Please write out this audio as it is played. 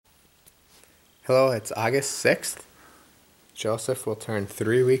Hello, it's August 6th. Joseph will turn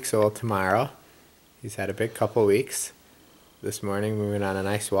 3 weeks old tomorrow. He's had a big couple weeks. This morning we went on a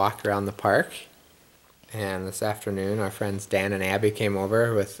nice walk around the park. And this afternoon our friends Dan and Abby came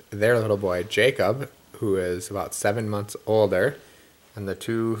over with their little boy Jacob, who is about 7 months older. And the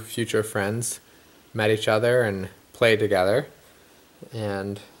two future friends met each other and played together.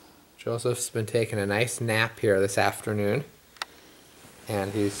 And Joseph's been taking a nice nap here this afternoon.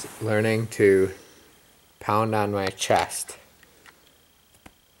 And he's learning to pound on my chest.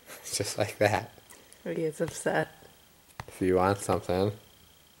 Just like that. He gets upset. If you want something,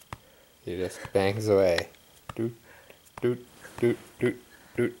 he just bangs away. Doot, doot, doot, doot,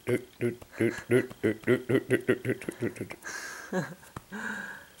 doot, doot, doot, doot, doot, doot, doot, doot, doot, doot, doot, doot, doot.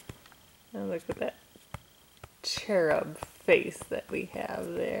 And look at that cherub face that we have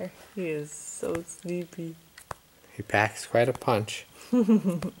there. He is so sleepy. He packs quite a punch.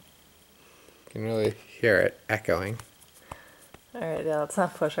 You can really hear it echoing. Alright, now let's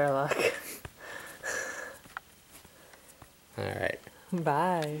not push our luck. All right.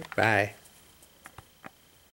 Bye. Bye.